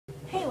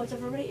what's up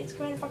everybody? It's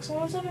Commander Fox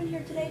 107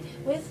 here today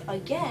with,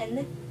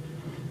 again,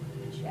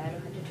 Shadow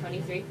Hunter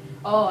 23.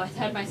 Oh, I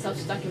had myself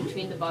stuck in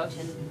between the boat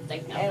and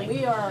like nothing. And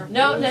we are...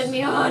 No, let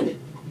me on!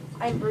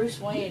 I'm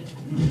Bruce Wayne.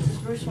 This is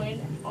Bruce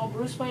Wayne. Oh,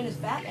 Bruce Wayne is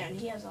Batman.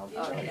 He has all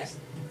the abilities. Okay.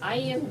 I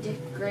am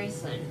Dick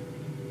Grayson.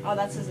 Oh,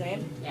 that's his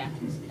name? Yeah,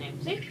 that's his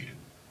name. See?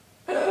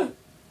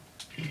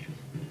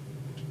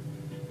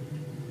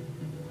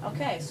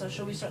 Okay, so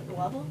should we start the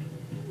level?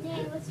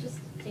 Yeah, let's just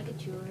take a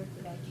tour of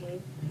the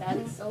batcave.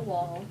 That's a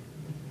wall.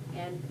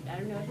 And I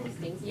don't know what these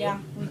things Yeah,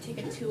 we take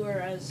a tour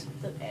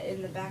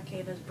in the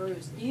Batcave as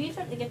Bruce. Do you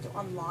even get to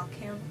unlock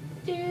him?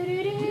 I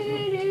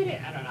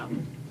don't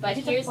know. But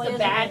here's the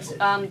bat.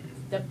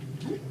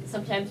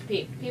 Sometimes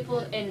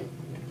people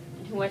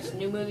who watch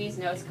new movies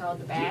know it's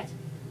called the bat.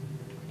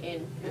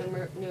 In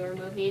newer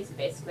movies,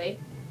 basically,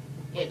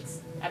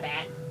 it's a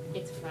bat.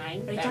 It's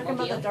fine. Are you talking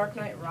about the Dark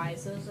Knight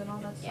Rises and all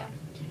that stuff?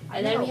 Yeah.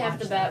 And then we have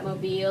the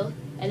Batmobile,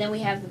 and then we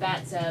have the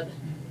Bat Sub.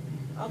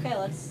 Okay,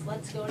 let's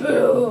go.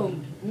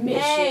 Boom!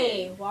 Mission.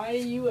 Hey, why do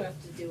you have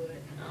to do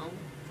it? Oh,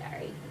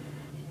 sorry.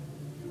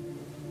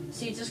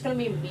 See, it's just gonna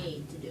be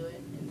me to do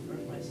it in the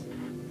first place.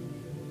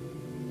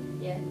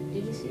 Yeah.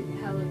 Did you see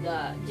how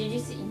the?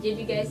 Did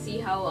you guys see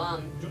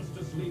how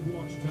Justice League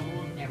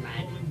Watchtower. Never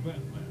mind.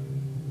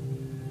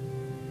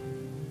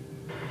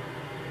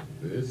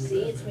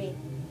 See, it's me.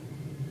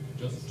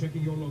 Just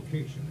checking your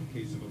location in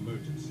case of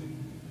emergency.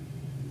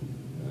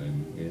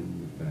 I'm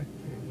in the Batcave.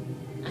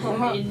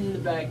 I'm in the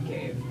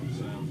Batcave.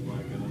 Sounds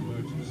like an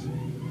emergency.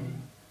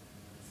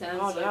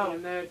 Sounds like an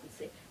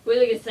emergency.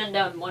 We're gonna send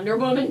down Wonder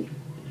Woman.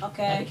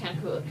 Okay. That'd be kind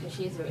of cool because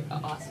she has an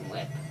awesome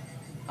whip.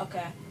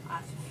 Okay. I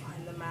have to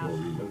find the map. Your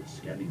remote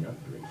scanning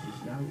upgrade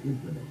is now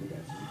implemented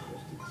as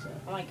requested, sir.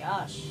 Oh my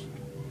gosh.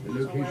 The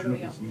where location do we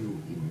of go? this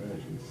new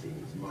emergency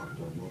is marked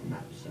on your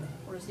map, sir.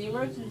 Where's the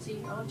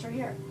emergency? Oh, it's right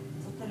here.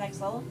 Is that the next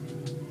level?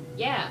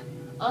 Yeah.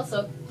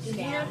 Also,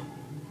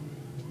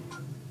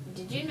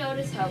 did you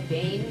notice how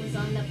Bane was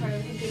on that part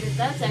of the computer?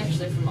 That's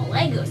actually from a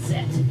Lego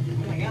set.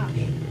 Oh my gosh.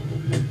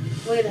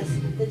 Look at this.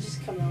 They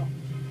just come out.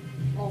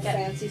 All Yeah.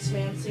 fancy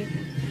smancy.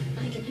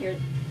 I can hear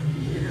it.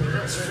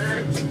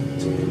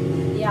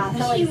 Yeah,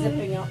 they're like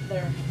zipping up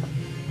there.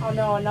 Oh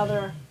no,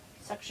 another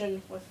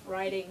section with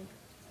riding.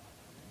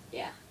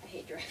 Yeah, I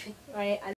hate driving. Right?